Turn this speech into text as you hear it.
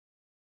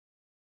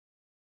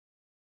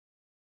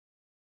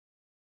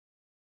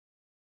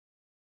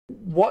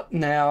what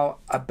now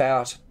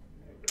about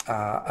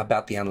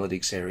the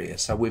analytics area?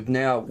 So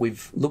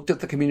we've looked at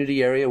the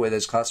community area where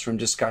there's classroom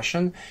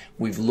discussion.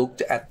 We've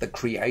looked at the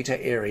creator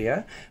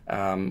area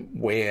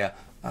where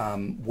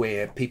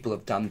people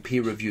have done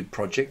peer-reviewed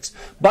projects.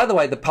 By the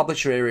way, the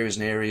publisher area is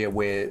an area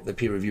where the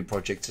peer-review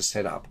projects are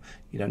set up.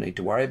 You don't need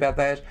to worry about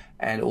that.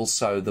 And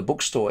also the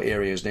bookstore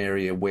area is an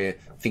area where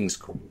things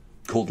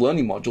called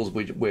learning modules,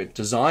 where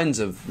designs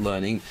of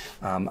learning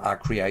are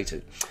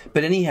created.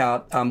 But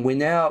anyhow, we're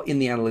now in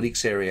the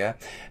analytics area.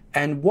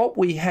 And what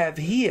we have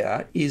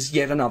here is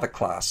yet another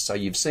class. So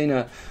you've seen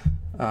a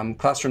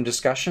classroom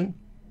discussion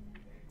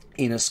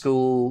in a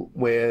school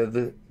where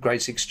the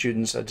grade 6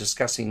 students are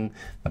discussing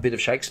a bit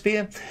of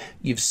Shakespeare.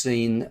 You've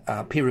seen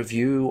peer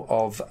review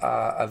of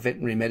a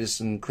veterinary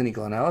medicine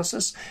clinical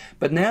analysis.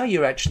 But now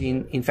you're actually,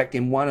 in fact,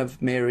 in one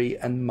of Mary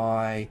and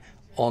my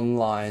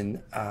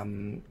online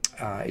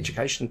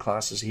education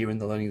classes here in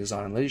the Learning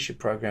Design and Leadership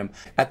program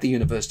at the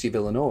University of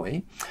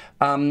Illinois.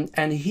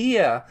 And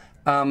here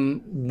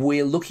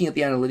we're looking at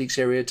the analytics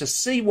area to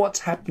see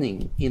what's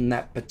happening in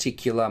that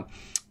particular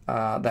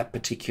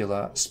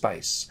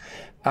space.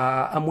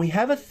 And we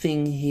have a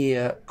thing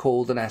here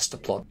called an Aster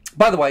plot.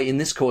 By the way, in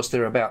this course,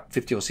 there are about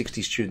 50 or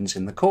 60 students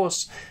in the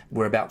course.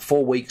 We're about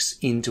 4 weeks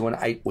into an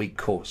 8-week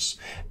course.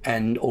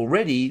 And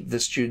already the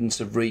students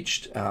have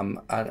reached an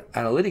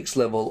analytics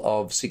level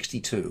of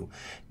 62.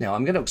 Now,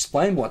 I'm going to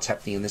explain what's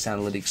happening in this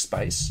analytics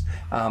space,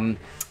 but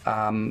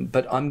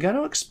I'm going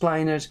to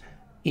explain it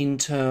in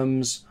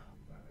terms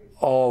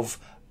of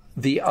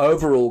the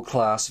overall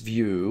class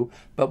view.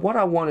 But what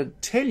I want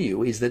to tell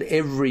you is that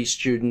every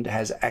student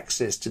has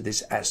access to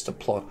this Aster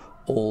plot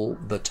all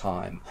the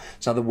time.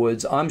 So in other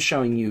words, I'm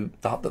showing you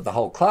that the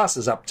whole class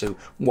is up to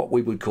what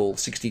we would call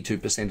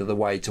 62% of the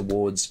way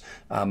towards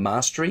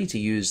mastery, to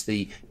use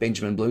the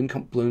Benjamin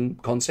Bloom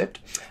concept.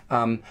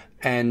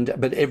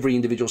 But every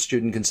individual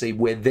student can see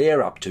where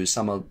they're up to.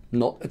 Some are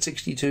not at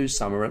 62,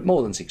 some are at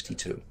more than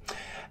 62.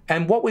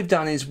 And what we've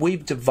done is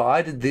we've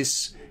divided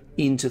this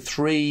into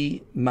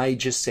 3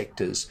 major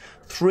sectors,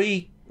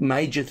 3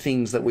 major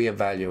things that we are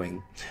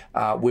valuing.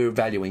 We're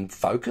valuing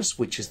focus,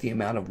 which is the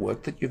amount of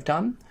work that you've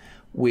done.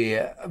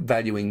 We're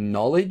valuing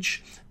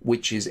knowledge,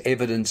 which is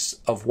evidence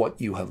of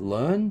what you have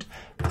learned.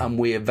 And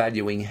we're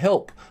valuing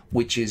help,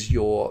 which is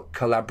your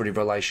collaborative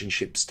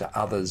relationships to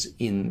others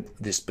in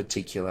this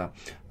particular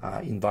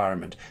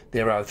environment.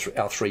 There are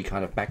our 3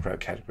 kind of macro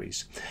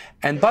categories.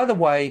 And by the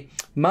way,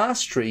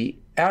 mastery,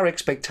 our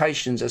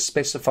expectations are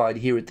specified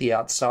here at the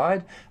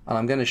outside, and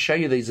I'm going to show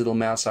you these little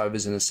mouse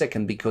overs in a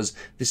second because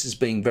this is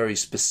being very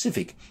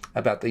specific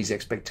about these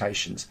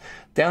expectations.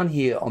 Down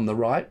here on the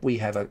right, we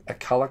have a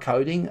color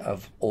coding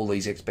of all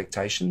these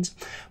expectations.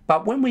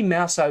 But when we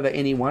mouse over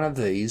any one of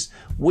these,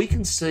 we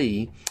can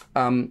see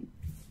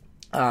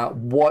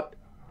what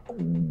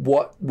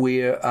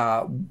we're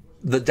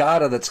the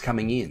data that's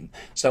coming in.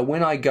 So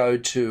when I go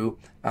to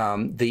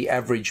the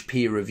average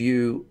peer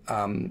review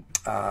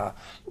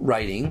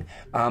rating,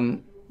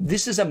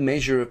 this is a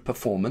measure of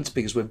performance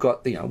because we've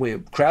got, we're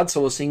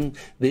crowdsourcing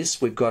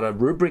this. We've got a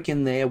rubric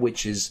in there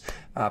which is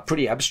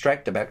pretty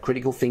abstract about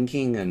critical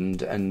thinking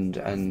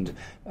and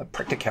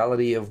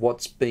practicality of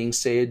what's being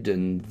said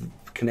and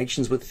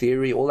connections with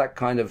theory, all that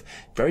kind of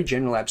very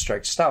general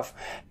abstract stuff.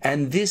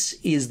 And this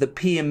is the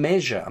peer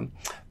measure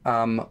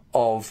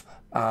of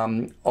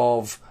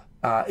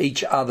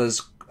each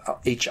other's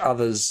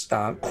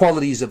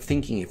qualities of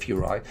thinking, if you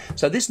like.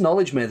 So this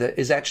knowledge measure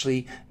is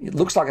actually, it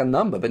looks like a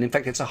number, but in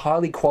fact it's a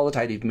highly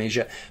qualitative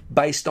measure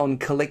based on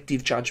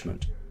collective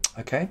judgment.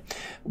 Okay.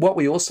 What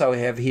we also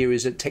have here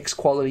is a text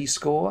quality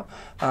score.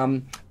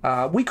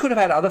 We could have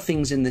had other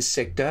things in this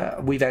sector.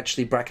 We've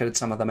actually bracketed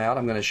some of them out.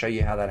 I'm going to show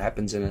you how that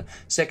happens in a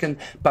second.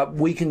 But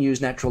we can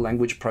use natural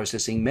language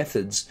processing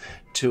methods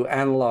to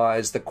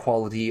analyze the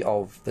quality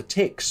of the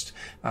text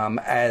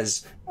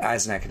as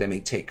an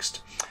academic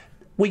text.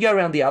 We go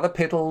around the other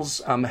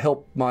petals.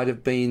 Help might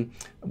have been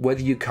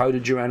whether you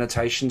coded your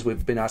annotations.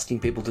 We've been asking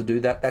people to do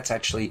that. That's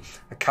actually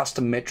a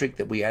custom metric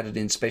that we added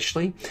in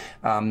specially.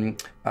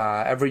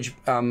 Average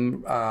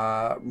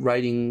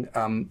rating,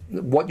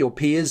 what your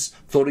peers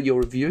thought of your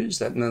reviews.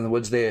 That, in other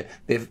words, their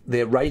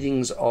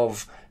ratings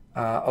of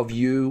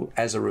you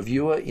as a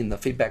reviewer in the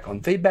feedback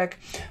on feedback,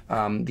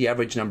 the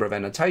average number of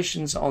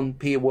annotations on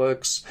peer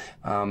works,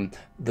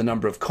 the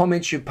number of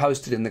comments you've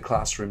posted in the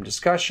classroom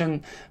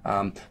discussion,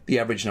 the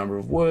average number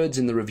of words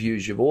in the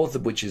reviews you've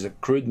authored, which is a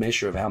crude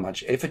measure of how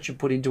much effort you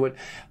put into it.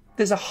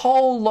 There's a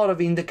whole lot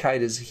of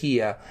indicators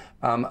here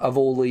of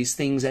all these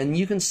things, and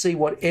you can see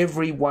what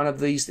every one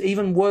of these,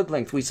 even word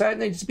length, we say it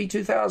needs to be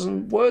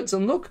 2,000 words,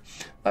 and look,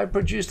 they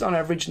produced on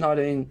average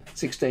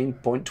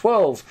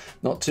 16.12.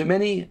 Not too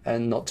many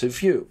and not too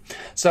few.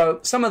 So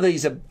some of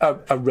these are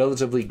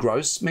relatively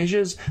gross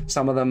measures.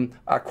 Some of them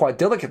are quite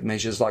delicate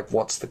measures, like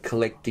what's the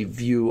collective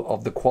view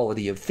of the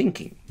quality of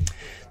thinking.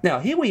 Now,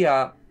 here we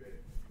are,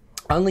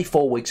 only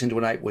 4 weeks into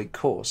an 8-week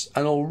course,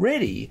 and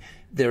already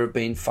there have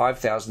been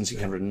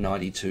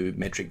 5,692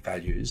 metric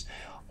values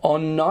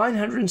on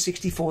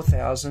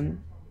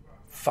 964,000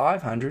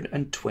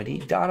 520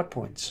 data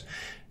points.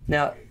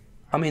 Now,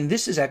 I mean,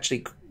 this is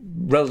actually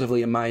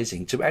relatively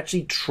amazing to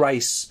actually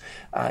trace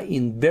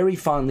in very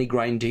finely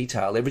grained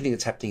detail everything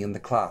that's happening in the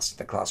class,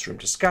 the classroom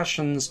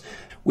discussions.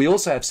 We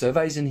also have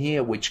surveys in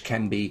here which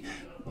can be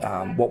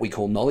what we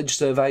call knowledge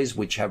surveys,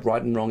 which have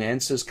right and wrong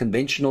answers,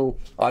 conventional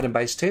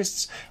item-based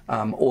tests,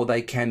 or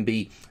they can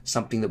be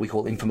something that we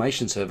call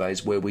information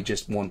surveys, where we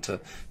just want to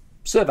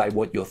survey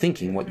what you're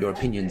thinking, what your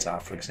opinions are,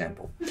 for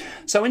example.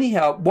 So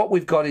anyhow, what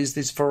we've got is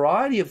this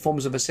variety of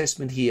forms of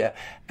assessment here,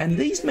 and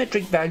these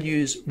metric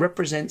values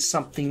represent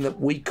something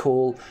that we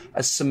call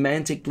a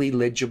semantically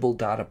legible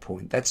data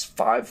point. That's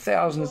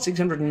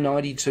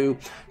 5,692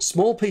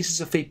 small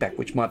pieces of feedback,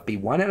 which might be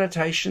one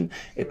annotation,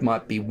 it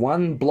might be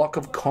one block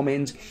of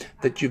comment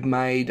that you've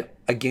made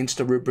against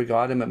a rubric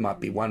item, it might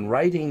be one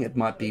rating, it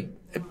might be,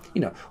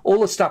 you know,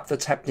 all the stuff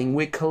that's happening.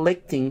 We're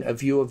collecting a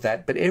view of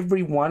that, but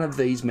every one of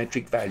these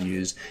metric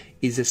values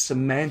is a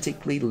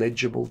semantically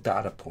legible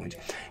data point.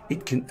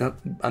 It can,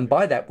 and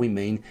by that we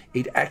mean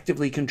it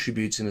actively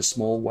contributes in a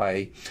small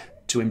way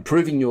to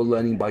improving your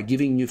learning by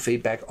giving you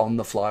feedback on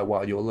the fly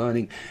while you're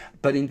learning.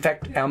 But in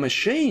fact, our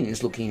machine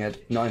is looking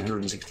at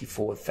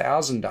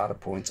 964,000 data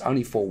points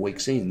only 4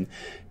 weeks in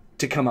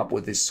to come up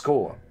with this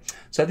score.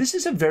 So this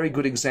is a very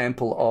good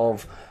example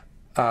of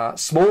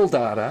small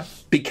data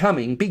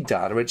becoming big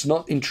data. It's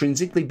not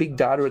intrinsically big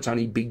data, it's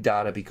only big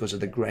data because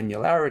of the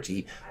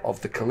granularity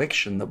of the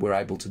collection that we're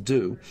able to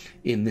do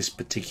in this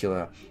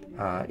particular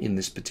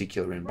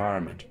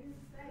environment.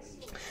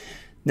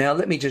 Now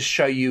let me just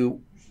show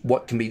you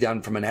what can be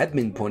done from an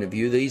admin point of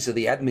view. These are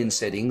the admin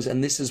settings,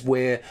 and this is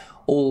where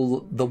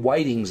all the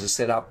weightings are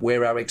set up,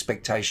 where our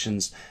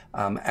expectations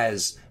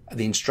as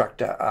the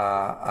instructor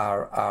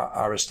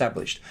are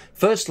established.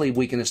 Firstly,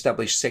 we can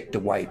establish sector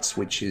weights,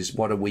 which is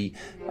what are we,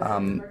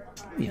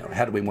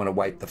 how do we want to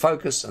weight the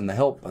focus and the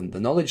help and the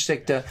knowledge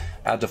sector.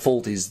 Our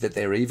default is that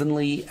they're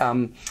evenly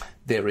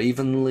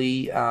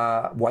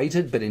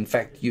weighted, but in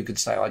fact you could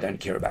say, I don't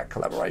care about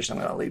collaboration, I'm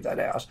going to leave that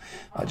out.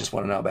 I just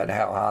want to know about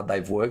how hard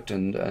they've worked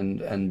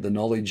and the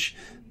knowledge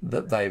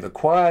that they've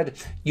acquired.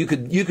 You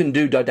can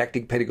do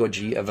didactic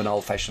pedagogy of an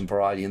old-fashioned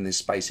variety in this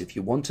space if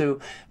you want to,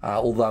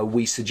 although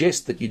we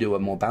suggest that you do a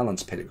more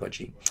balanced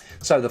pedagogy.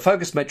 So the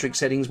focus metric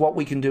settings, what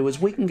we can do is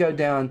we can go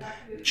down,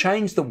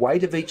 change the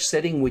weight of each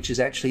setting, which is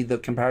actually the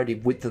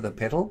comparative width of the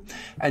petal,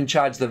 and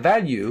charge the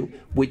value,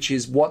 which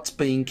is what's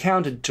being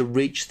counted to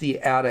reach the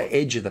outer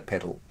edge of the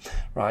petal,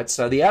 right?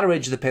 So the outer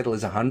edge of the petal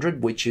is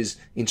 100, which is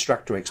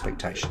instructor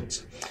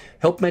expectations.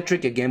 Help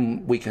metric,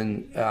 again, we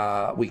can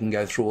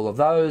go through all of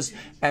those,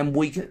 and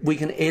we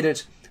can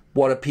edit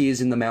what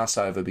appears in the mouse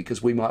over,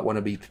 because we might want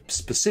to be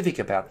specific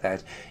about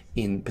that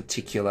in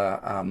particular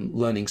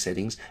learning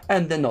settings,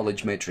 and the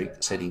knowledge metric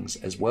settings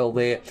as well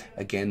there.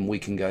 Again, we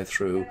can go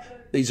through.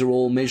 These are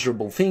all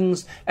measurable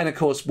things, and of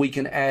course we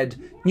can add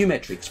new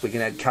metrics. We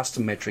can add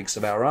custom metrics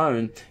of our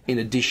own in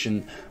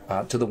addition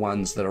to the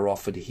ones that are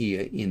offered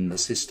here in the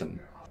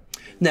system.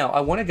 Now,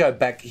 I want to go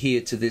back here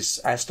to this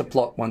Astor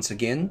plot once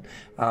again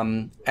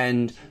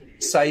and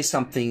say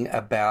something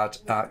about,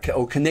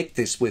 or connect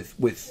this with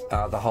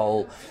the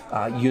whole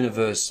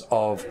universe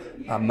of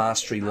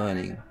mastery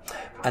learning.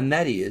 And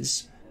that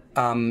is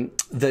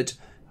that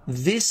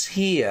this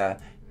here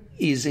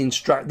is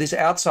this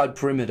outside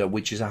perimeter,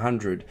 which is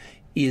 100,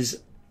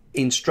 is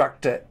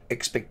instructor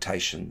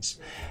expectations.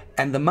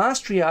 And the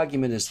mastery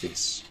argument is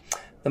this.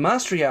 The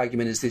mastery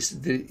argument is this,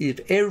 that if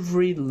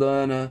every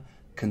learner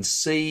can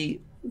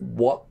see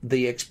what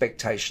the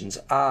expectations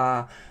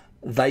are,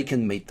 they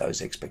can meet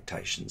those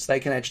expectations. They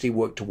can actually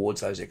work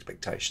towards those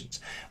expectations.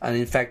 And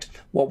in fact,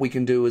 what we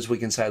can do is we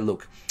can say,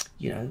 look,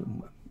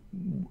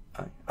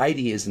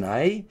 80 is an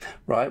A,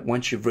 right?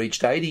 Once you've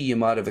reached 80, you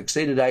might have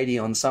exceeded 80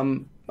 on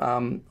some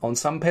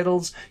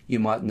pedals. You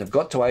mightn't have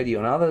got to 80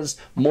 on others.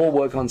 More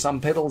work on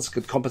some pedals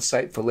could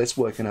compensate for less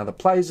work in other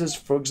places,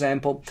 for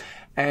example.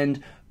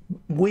 And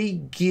we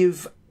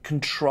give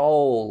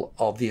control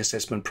of the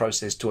assessment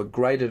process to a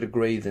greater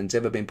degree than's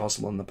ever been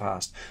possible in the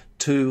past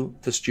to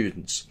the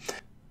students.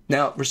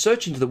 Now,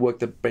 research into the work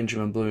that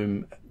Benjamin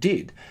Bloom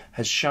did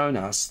has shown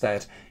us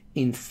that,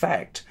 in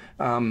fact,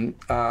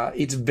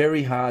 it's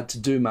very hard to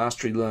do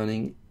mastery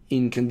learning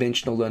in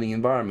conventional learning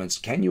environments.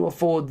 Can you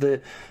afford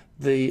the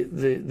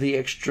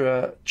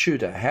extra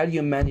tutor? How do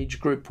you manage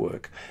group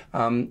work?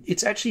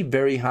 It's actually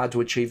very hard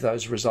to achieve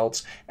those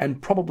results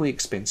and probably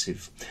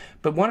expensive.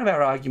 But one of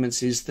our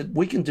arguments is that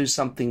we can do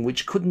something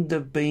which couldn't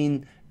have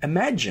been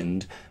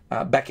imagined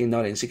back in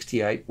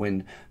 1968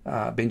 when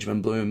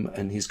Benjamin Bloom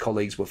and his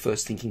colleagues were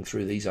first thinking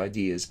through these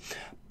ideas.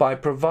 By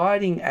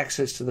providing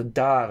access to the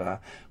data,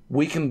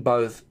 we can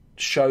both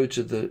show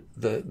to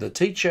the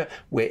teacher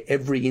where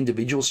every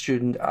individual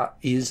student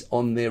is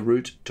on their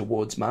route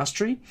towards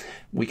mastery.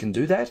 We can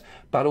do that,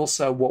 but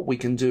also what we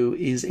can do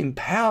is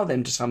empower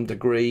them to some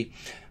degree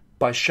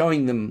by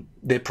showing them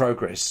their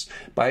progress,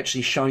 by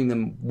actually showing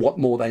them what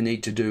more they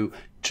need to do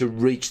to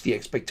reach the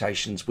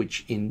expectations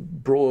which in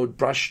broad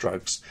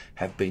brushstrokes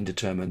have been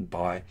determined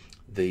by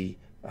the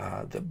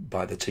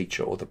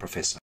teacher or the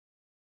professor.